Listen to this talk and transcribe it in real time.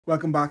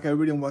Welcome back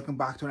everybody, and welcome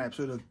back to an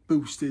episode of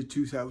Boosted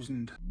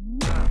 2000.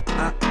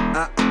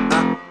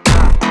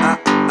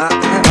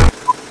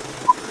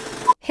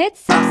 Hit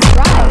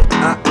subscribe.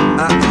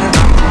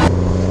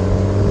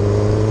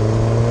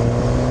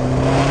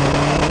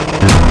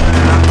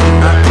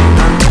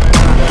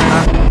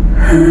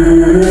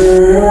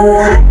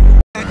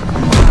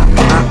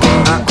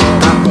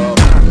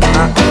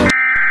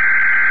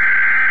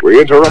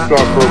 We interrupt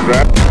our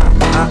program.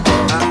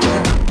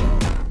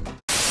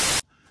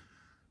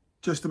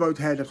 Just about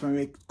to head up to my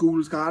mate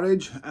Ghoul's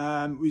garage.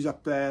 We was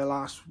up there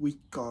last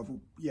weekend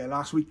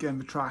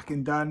with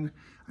tracking done,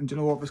 and do you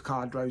know what, this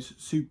car drives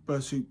super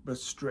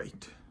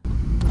straight.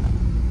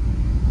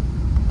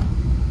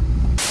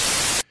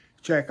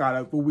 Check that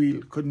out, the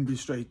wheel couldn't be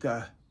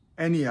straighter.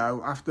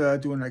 Anyhow, after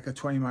doing like a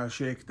 20-mile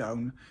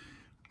shakedown,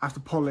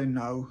 after pulling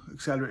now,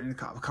 accelerating the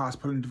car's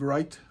pulling to the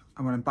right,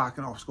 and when I'm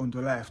backing off, it's going to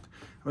the left.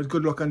 I had a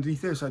good look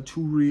underneath this. I had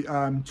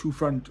two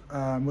front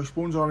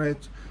wishbones on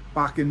it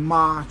back in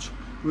March.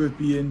 We'll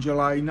be in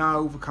July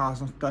now. The car's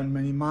not done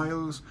many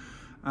miles.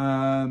 It's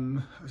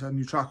a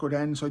new track rod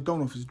end, so I don't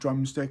know if it's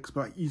drumsticks,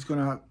 but he's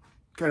gonna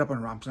get up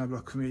on ramps and have a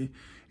look for me.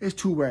 It's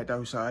too wet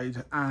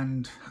outside,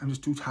 and I'm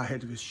just too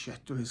tired of his shit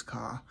with his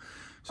car.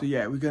 So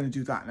yeah, we're gonna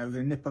do that now. We're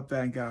gonna nip up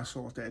there and get our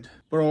sorted.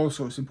 But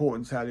also, it's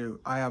important to tell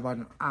you, I have had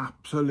an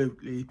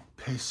absolutely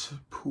piss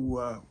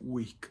poor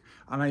week,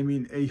 and I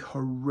mean a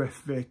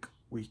horrific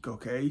week.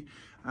 Okay,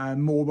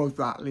 and more about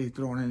that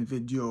later on in the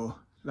video.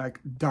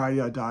 Like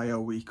dire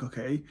week.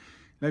 Okay,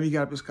 let me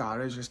get up this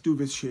garage, let's do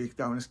this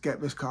shakedown, let's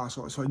get this car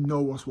sorted so I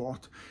know what's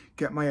what,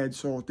 get my head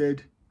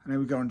sorted, and then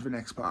we go on to the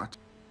next part.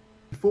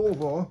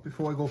 Before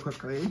I go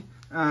quickly,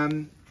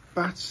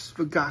 that's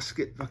the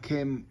gasket that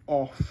came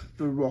off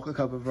the rocker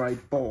cover that I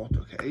bought.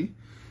 Okay,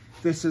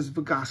 this is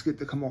the gasket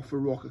that come off the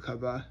rocker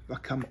cover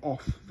that come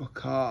off the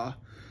car.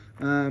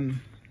 And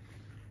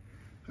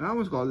that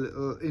one's got a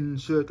little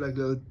insert, like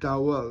little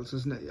dowels,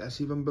 isn't it? Yeah,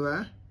 see them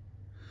there?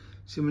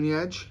 See them on the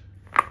edge?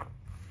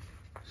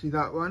 See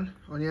that one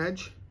on the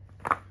edge?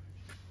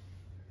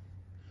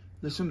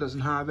 This one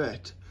doesn't have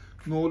it,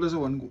 nor does the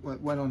one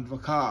went onto the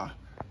car.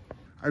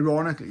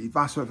 Ironically,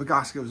 that's where the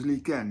gasket was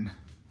leaking.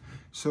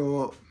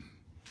 So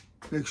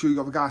make sure you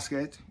got the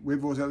gasket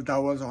with those little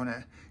dowels on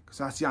it, because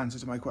that's the answer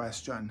to my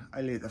question.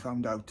 I later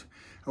found out.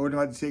 I would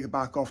have had to take it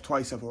back off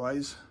twice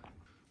otherwise.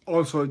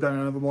 Also, I've done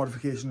another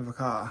modification of the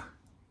car,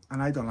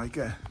 and I don't like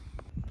it.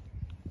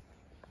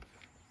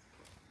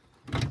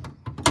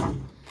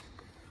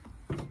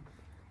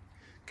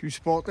 Can you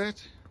spot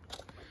that?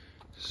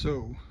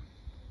 So,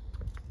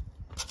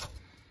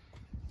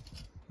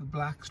 the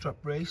black strap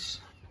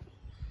brace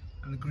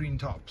and the green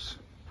tops.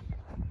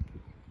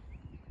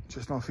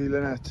 Just not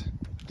feeling it.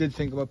 Did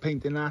think about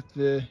painting that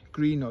the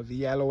green or the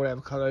yellow,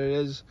 whatever colour it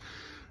is.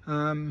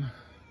 I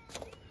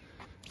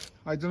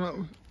don't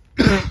know.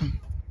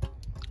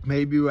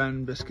 Maybe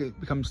when biscuit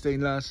becomes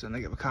stainless and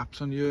I get the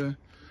caps on you.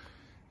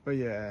 But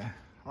yeah,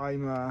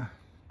 I'm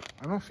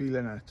not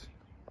feeling it.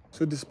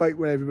 So despite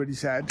what everybody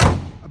said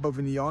above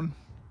the neon,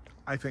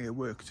 I think it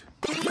worked.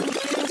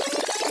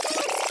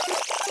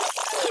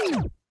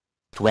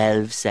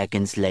 12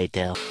 seconds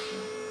later.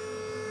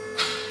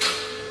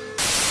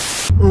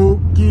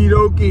 Okie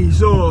dokie,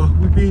 so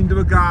we've been to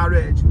the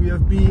garage, we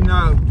have been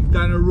out, we've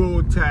done a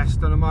road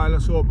test on a mile or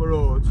so up the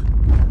road.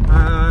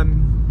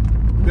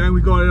 Then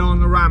we got it on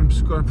the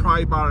ramps, got a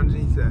pry bar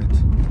underneath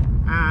it.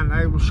 And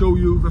I will show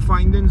you the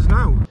findings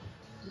now.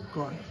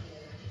 Go on.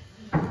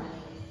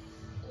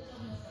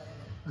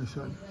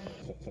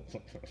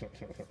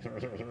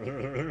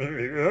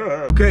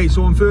 Okay,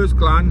 so on first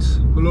glance,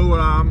 the lower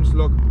arms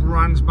look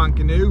brand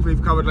spanking new.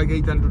 They've covered like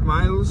 800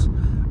 miles.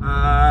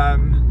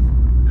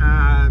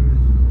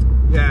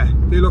 Yeah,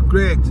 they look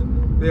great.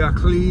 They are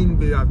clean,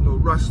 they have no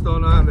rust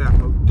on them, they have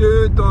no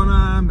dirt on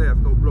them, they have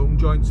no blown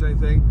joints or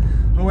anything.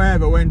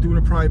 However, when doing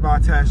a pry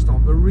bar test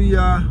on the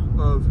rear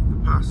of the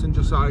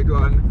passenger side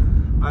one,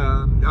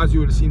 as you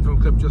would have seen from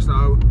the clip just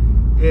now,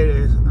 it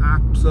is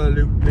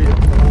absolutely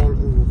all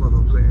over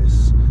the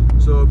place.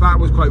 So that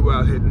was quite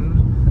well hidden.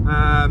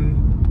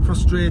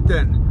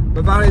 Frustrating,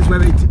 but that is where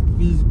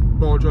these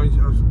ball joints,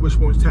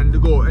 wishbones tend to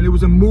go. And it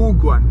was a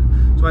Moog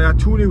one, so I had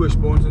 2 new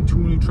wishbones and 2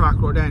 new track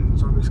rod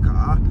ends on this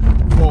car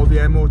for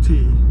the MOT.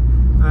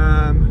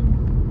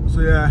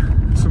 So yeah,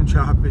 some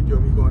chat video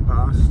of me going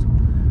past.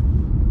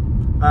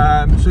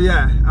 So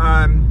yeah,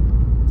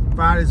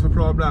 that is the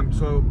problem.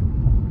 So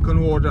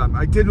gonna order them.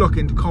 I did look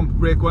into comp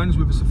brake ones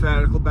with the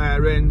spherical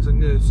bearings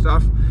and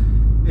stuff.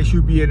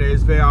 Issue being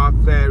is they are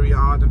very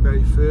hard and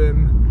very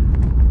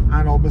firm,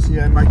 and obviously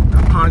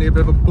apparently a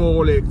bit of a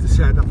ball ache to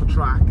set up for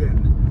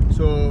tracking.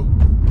 So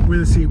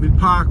we'll see, we'll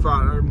park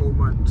that at a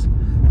moment.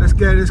 Let's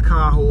get this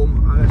car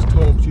home and let's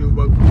talk to you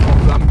about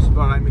the problems that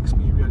I'm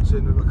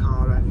experiencing with the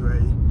car anyway,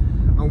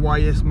 and why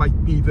this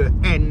might be the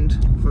end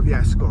for the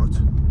Escort.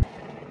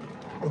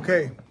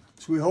 Okay,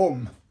 so we're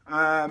home.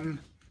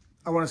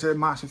 I want to say a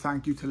massive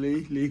thank you to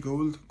Lee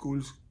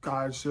Gould's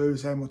garage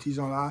service, MOTs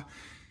on that.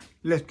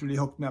 Literally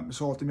hooked me up and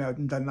sorted me out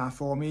and done that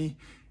for me.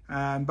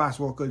 That's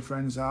what good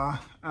friends are.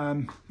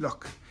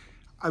 Look,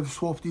 I've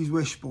swapped these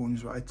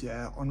wishbones, right,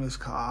 yeah, on this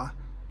car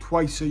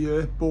twice a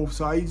year, both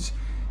sides.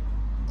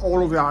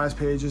 All over the RS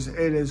pages,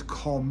 it is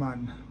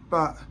common.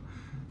 But,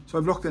 so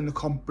I've looked in the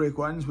comp brake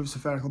ones with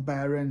spherical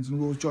bearings and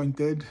rose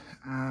jointed.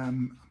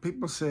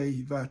 People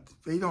say that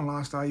they don't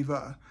last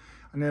either,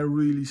 and they're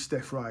really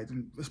stiff ride,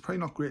 and it's probably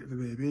not great for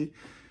the baby.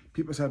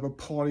 People said about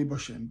poly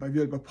bushing, but I've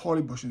heard about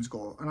poly bushings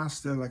go, and that's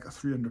still like a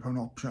 £300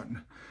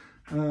 option.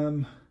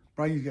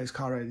 But I need to get his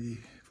car ready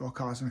for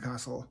Cars in the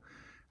Castle,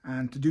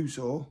 and to do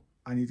so,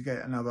 I need to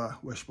get another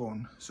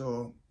wishbone.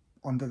 So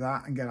onto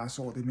that and get that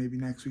sorted maybe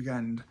next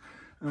weekend.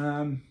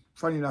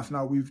 Funny enough,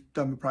 now we've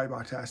done the pry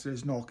bar test,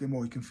 it's knocking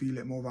more, you can feel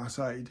it more that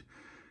side.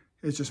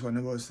 It's just one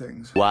of those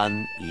things.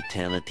 One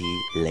eternity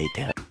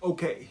later.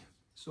 Okay,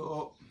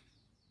 so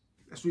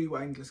let's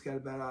rewind, let's get a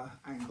better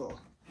angle.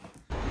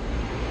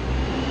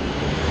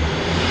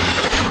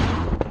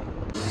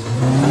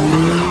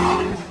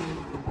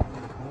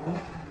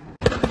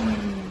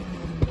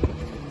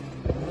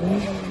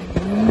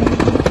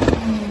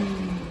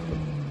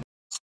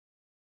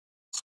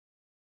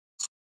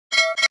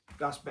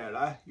 That's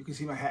better, you can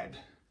see my head.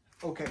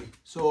 Okay,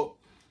 so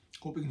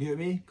hope you can hear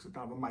me because I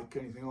don't have a mic or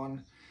anything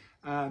on.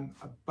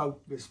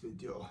 About this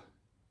video.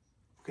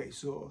 Okay,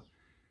 so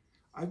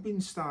I've been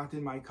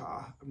starting my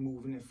car and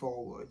moving it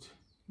forward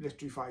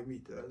literally 5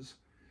 meters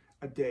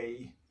a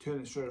day,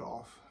 turning it straight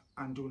off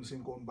and doing the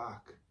same going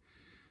back.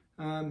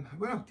 I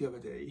went out the other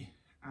day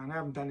and I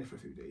haven't done it for a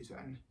few days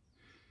then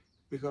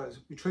because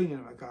we're training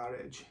in my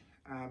garage.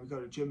 We've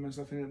got a gym and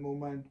stuff in at the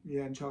moment,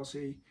 yeah, in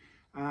Chelsea.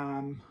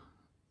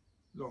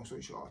 Long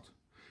story short,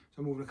 so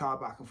I'm moving the car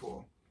back and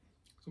forth.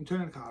 So I'm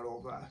turning the car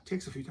over, it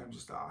takes a few times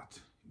to start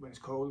when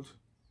it's cold,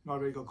 not a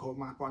very good cold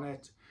map on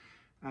it.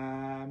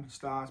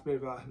 Starts a bit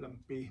of a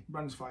lumpy,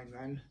 runs fine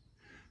then,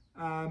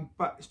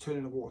 but it's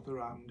turning the water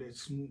around.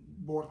 It's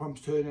water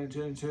pumps turning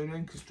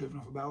because it's driven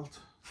off a belt,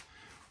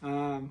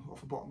 off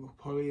the bottom of the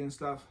pulley and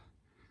stuff.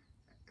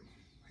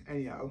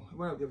 Anyhow, I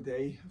went out the other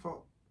day, I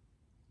thought,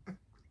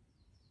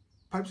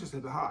 pipe's just a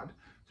bit hard,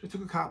 so I took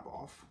the cap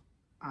off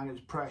and it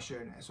was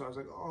pressure in it, so I was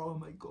like, oh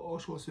my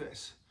gosh, what's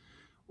this?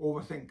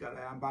 Overthinker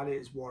I am, but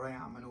it is what I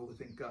am, an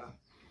overthinker.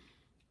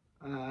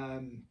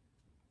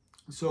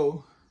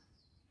 So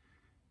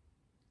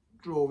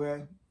drove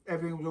it,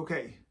 everything was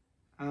okay.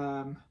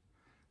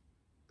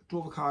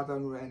 Drove the car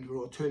down the end of the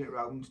road, turned it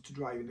around to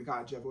drive in the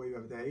garage every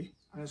other day,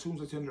 and as soon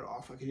as I turned it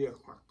off I could hear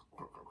crack,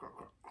 crack, crack, crack,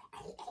 crack.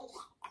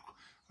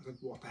 I was like,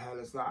 what the hell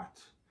is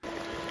that?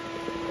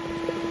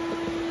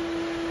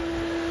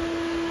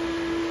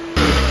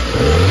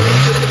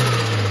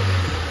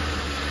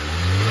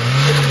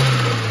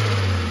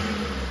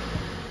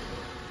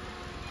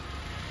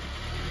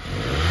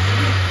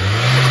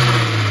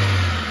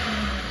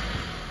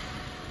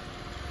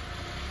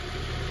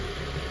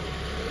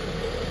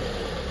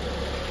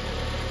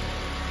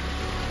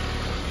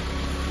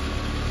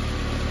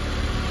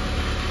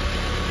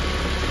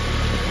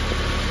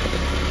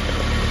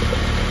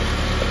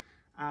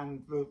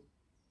 And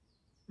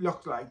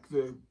looked like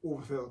the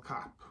overfill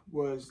cap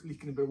was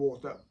leaking a bit of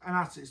water, and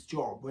that's its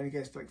job. When it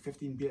gets to like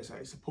 15 psi,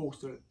 it's supposed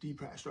to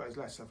depressurize,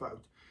 let stuff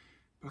out.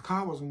 But the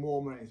car wasn't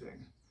warm or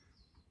anything,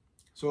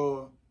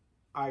 so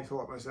I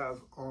thought to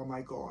myself, oh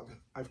my god,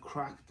 I've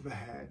cracked the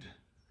head.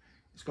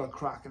 It's got a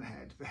crack in the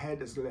head. The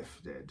head is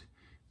lifted.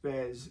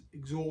 There's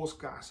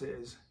exhaust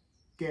gases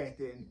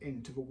getting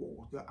into the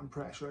water and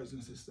pressurizing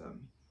the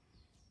system.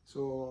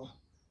 So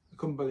I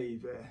couldn't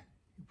believe it.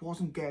 It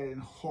wasn't getting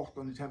hot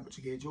on the temperature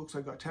gauge because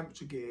I've got a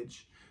temperature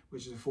gauge,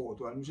 which is a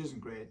Ford one, which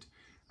isn't great,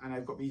 and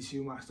I've got the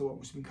ECU Master one,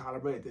 which has been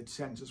calibrated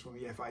sensors from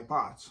the EFI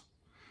parts.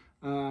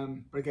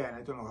 But again,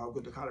 I don't know how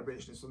good the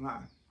calibration is on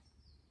that.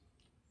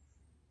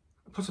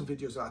 I put some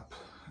videos up,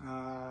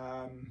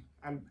 and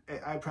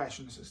I had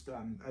pressure in the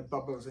system, I had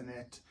bubbles in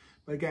it.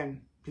 But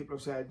again, people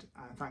have said,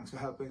 thanks for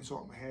helping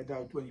sort my head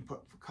out. When you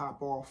put the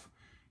cap off,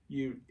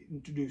 you're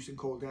introducing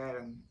cold air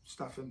and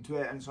stuff into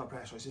it, and it's not a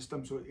pressurized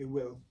system, so it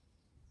will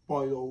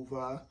boil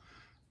over,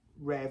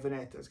 revving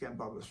it as getting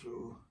bubbles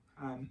through.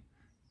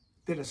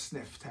 Did a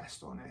sniff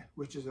test on it,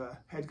 which is a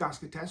head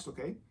gasket test,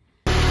 okay?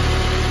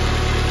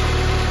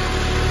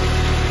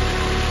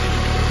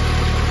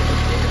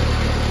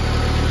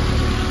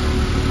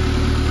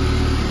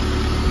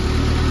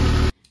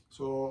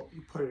 So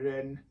you put it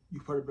in,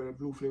 you put a bit of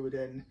blue fluid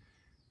in,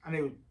 and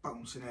it was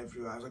bouncing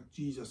everywhere. I was like,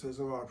 Jesus, there's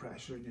a lot of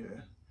pressure in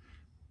here.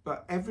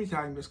 But every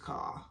time this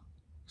car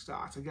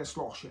starts, I get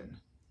sloshing.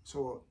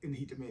 So in the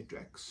heater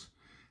matrix,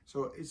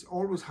 so it's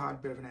always had a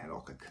bit of an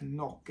airlock. I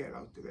cannot get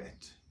out of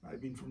it. I've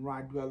been from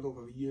Radwell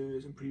over the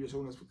years and previous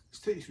owners. It's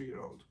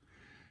 33-year-old.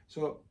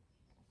 So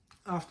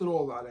after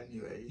all that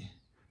anyway,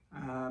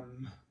 I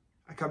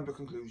come to a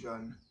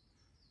conclusion,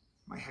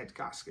 my head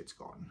gasket's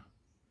gone.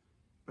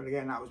 But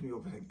again, that was me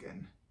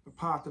overthinking. But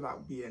part of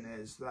that being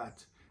is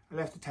that I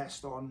left the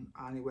test on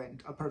and it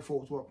went, I'll put a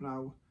photo up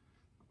now,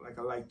 like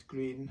a light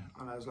green,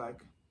 and I was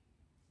like,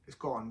 it's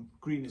gone,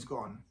 green is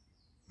gone.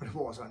 But it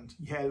wasn't,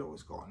 yellow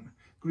is gone.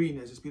 Green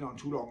is, it's been on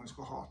too long, it's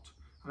got hot.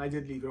 And I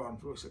did leave it on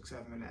for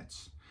 6-7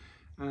 minutes.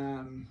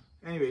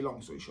 Anyway,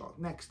 long story short,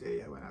 next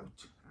day I went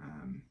out.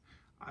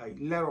 I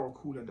let all the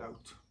coolant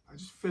out. I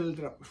just filled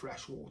it up with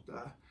fresh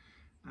water.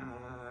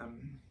 I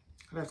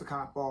left the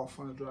cap off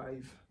on the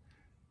drive.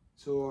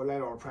 So I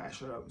let all the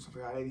pressure out and stuff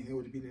like that. Anything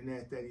would have been in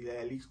it, any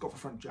air leaks, got the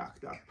front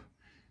jacked up.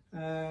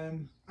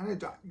 And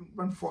it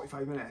ran for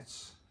 45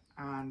 minutes.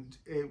 And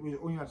it was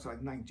only up to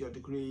like 90 odd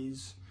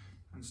degrees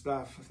and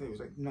stuff. I think it was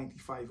like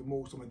 95 or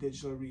most on my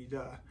digital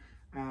reader.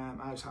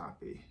 I was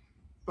happy.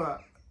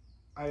 But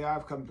I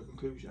have come to the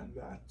conclusion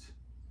that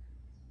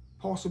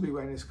possibly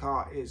when this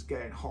car is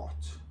getting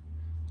hot,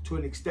 to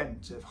an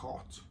extent of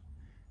hot,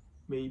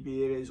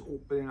 maybe it is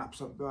opening up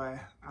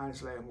somewhere and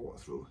it's letting water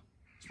through.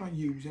 It's not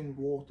using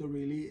water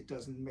really, it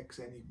doesn't mix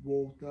any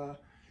water,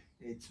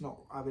 it's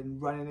not having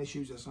running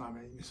issues, it's not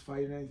having any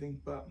misfire or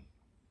anything, but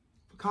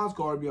the car's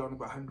got to be on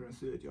about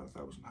 130,000,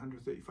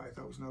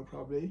 135,000 now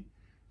probably,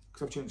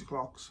 because I've changed the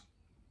clocks.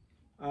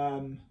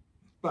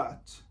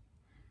 But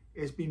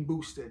it's been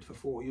boosted for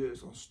 4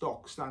 years on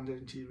stock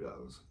standard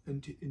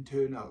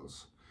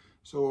internals,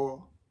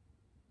 so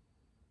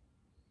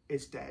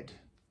it's dead.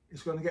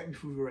 It's going to get me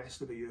through the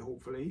rest of the year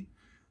hopefully.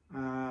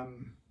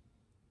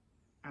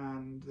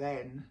 And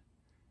then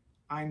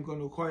I'm going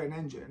to acquire an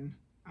engine,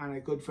 and a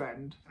good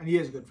friend, and he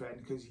is a good friend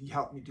because he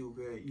helped me do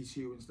the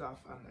ECU and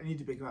stuff, and I need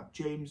to pick him up.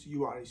 James,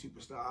 you are a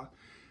superstar.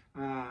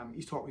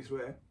 He's taught me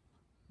through it.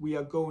 We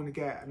are going to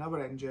get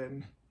another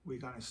engine. We're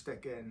going to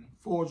stick in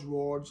forged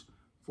rods,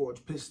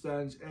 forged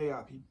pistons,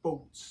 ARP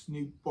bolts,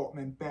 new bottom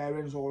end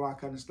bearings, all that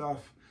kind of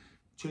stuff.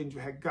 Change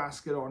the head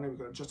gasket on it. We're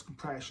going to adjust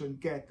compression,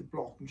 get the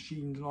block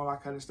machined and all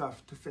that kind of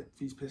stuff to fit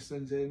these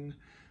pistons in.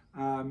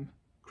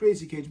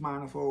 Crazy cage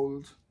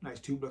manifold, nice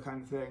tubular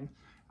kind of thing,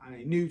 and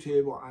a new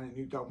turbo and a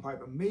new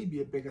downpipe, and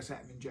maybe a bigger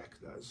set of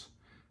injectors,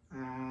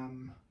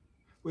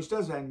 which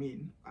does then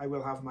mean I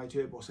will have my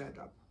turbo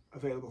setup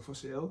available for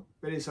sale.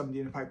 There is somebody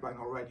in the pipeline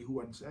already who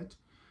wants it.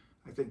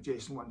 I think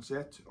Jason wants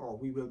it, or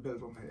we will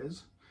build one for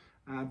his,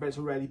 but it's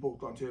already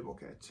bolt-on turbo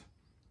kit,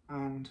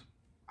 and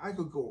I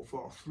could go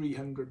for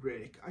 300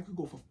 brake, I could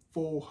go for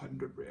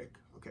 400 brake,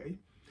 okay,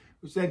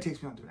 which then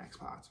takes me on to the next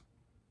part.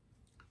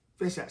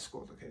 This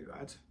Escort, okay,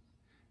 right,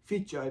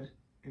 featured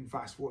in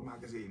Fast Forward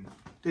magazine,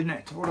 didn't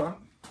it? Hold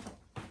on.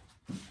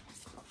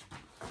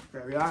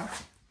 There we are.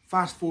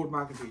 Fast Forward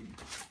magazine.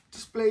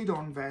 Displayed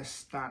on their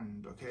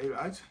stand, okay,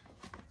 right?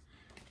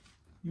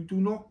 You do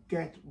not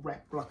get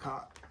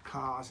replica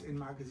cars in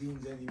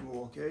magazines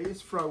anymore, okay?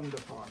 It's frowned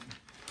upon.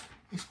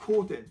 It's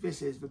quoted,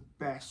 this is the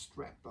best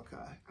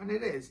replica. And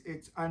it is.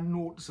 It's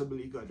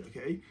unnoticeably good,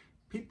 okay?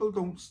 People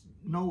don't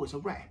know it's a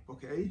rep,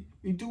 okay?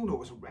 You do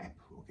know it's a rep,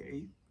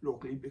 okay,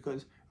 locally,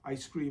 because I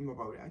scream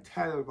about it. I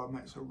tell about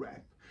it as a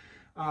rep.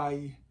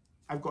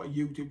 I've got a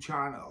YouTube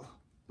channel,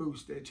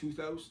 Boosted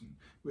 2000,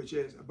 which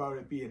is about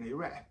it being a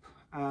rep.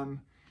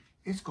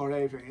 It's got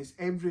everything. It's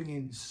everything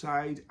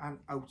inside and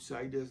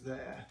outside is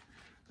there.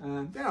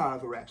 There are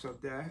other reps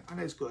out there, and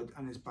it's good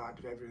and it's bad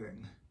with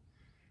everything.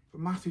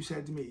 But Matthew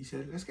said to me, he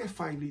said, let's get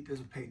 5 litres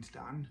of paint,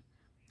 Dan.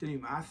 Didn't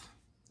you, Matt?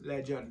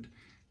 Legend.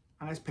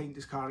 And let's paint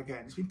this car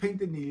again. It's been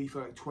painted nearly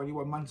for like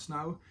 21 months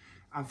now,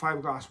 and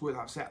fiberglass will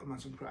have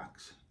settlements and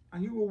cracks.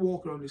 And you will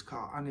walk around this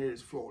car and it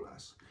is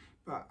flawless.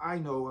 But I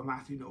know, and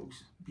Matthew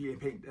knows, being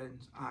painted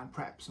and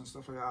preps and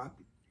stuff like that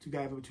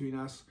together between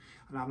us,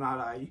 and I'm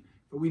not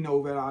but we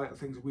know there are little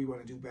things that we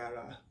want to do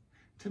better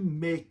to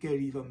make it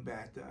even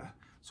better.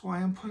 So I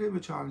am putting the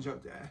challenge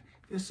out there.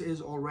 This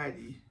is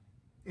already,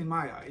 in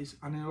my eyes,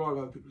 and in a lot of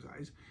other people's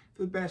eyes,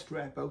 the best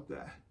rep out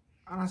there.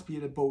 And that's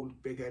being a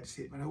bold, big-headed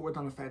statement. I hope I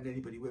don't offend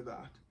anybody with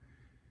that.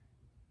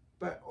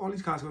 But all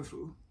these cars going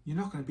through, you're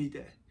not going to beat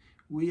it.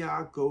 We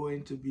are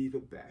going to be the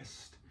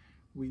best.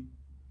 We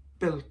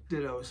built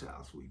it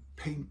ourselves, we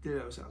painted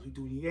it ourselves, we're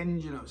doing the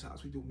engine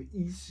ourselves, we're doing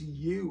the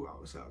ECU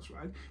ourselves,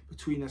 right?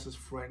 Between us as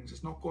friends.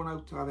 It's not going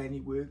out to have any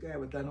work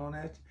ever done on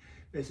it.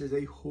 This is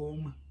a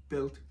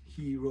home-built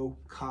hero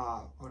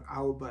car on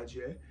our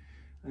budget.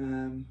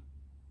 And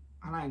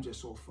I'm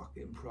just so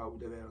fucking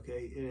proud of it,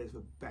 okay? It is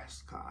the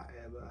best car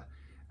ever.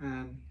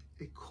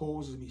 It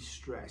causes me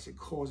stress, it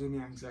causes me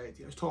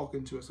anxiety. I was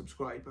talking to a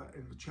subscriber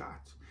in the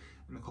chat,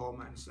 in the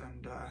comments,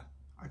 and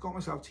I got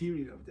myself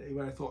teary the other day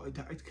when I thought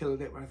I'd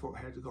killed it, when I thought my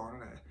head had gone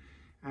on it.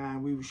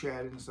 And we were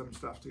sharing some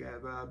stuff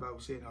together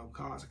about saying, oh,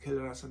 cars are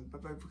killing us, and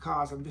about the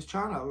cars, and this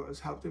channel has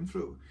helped him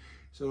through.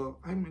 So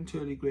I'm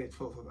entirely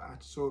grateful for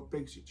that. So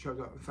big shout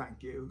out and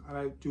thank you. And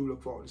I do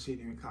look forward to seeing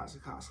you in Cars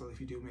of Castle.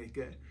 If you do make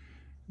it,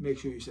 make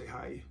sure you say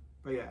hi.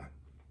 But yeah,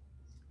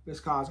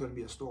 this car is going to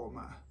be a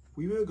stormer.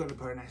 We were going to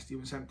put an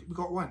ST170, we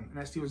got one,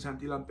 an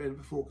ST170 lump in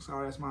for Focus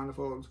RS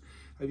manifolds.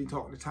 I've been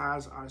talking to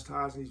Taz, RS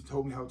Taz, and he's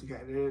told me how to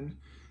get it in.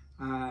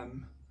 I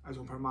was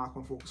going to put a Mark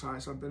 1 Focus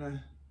RS something in.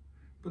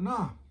 But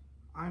no,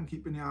 I'm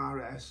keeping the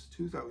RS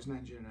 2000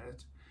 engine in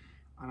it,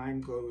 and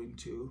I'm going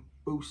to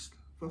boost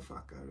the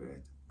fuck out of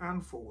it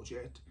and forge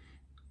it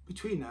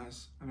between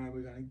us, and then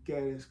we're going to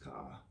get this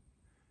car.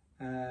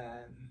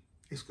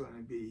 It's going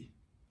to be,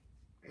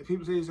 if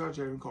people say it's our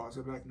German cars,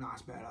 I'll be like, nah,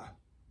 it's better.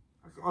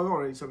 I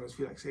already sometimes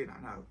feel like saying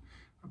that now.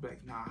 I'll be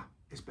like, nah,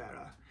 it's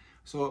better.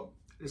 So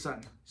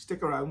listen,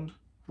 stick around,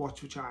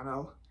 watch the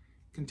channel,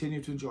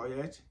 continue to enjoy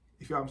it.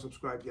 If you haven't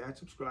subscribed yet,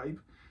 subscribe.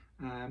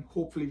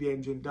 Hopefully the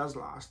engine does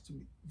last to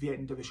the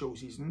end of the show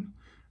season.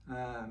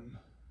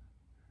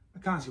 I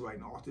can't see why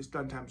not. It's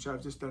done temperature.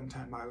 I've just done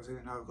 10 miles in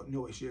and now I've got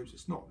no issues.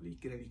 It's not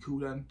leaking any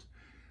coolant.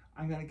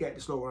 I'm going to get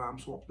the slower arm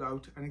swapped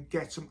out and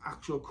get some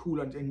actual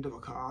coolant into the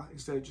car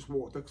instead of just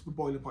water, because the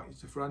boiling point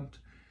is the front.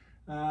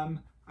 And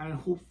then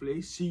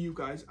hopefully see you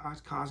guys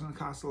at Cars in the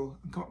Castle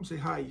and come up and say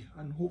hi,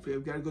 and hopefully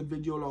I'll get a good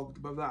video logged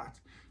above that.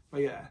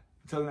 But yeah,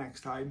 until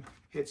next time,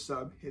 hit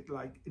sub, hit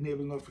like,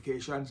 enable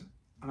notifications,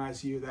 and I'll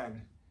see you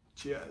then.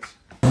 Cheers.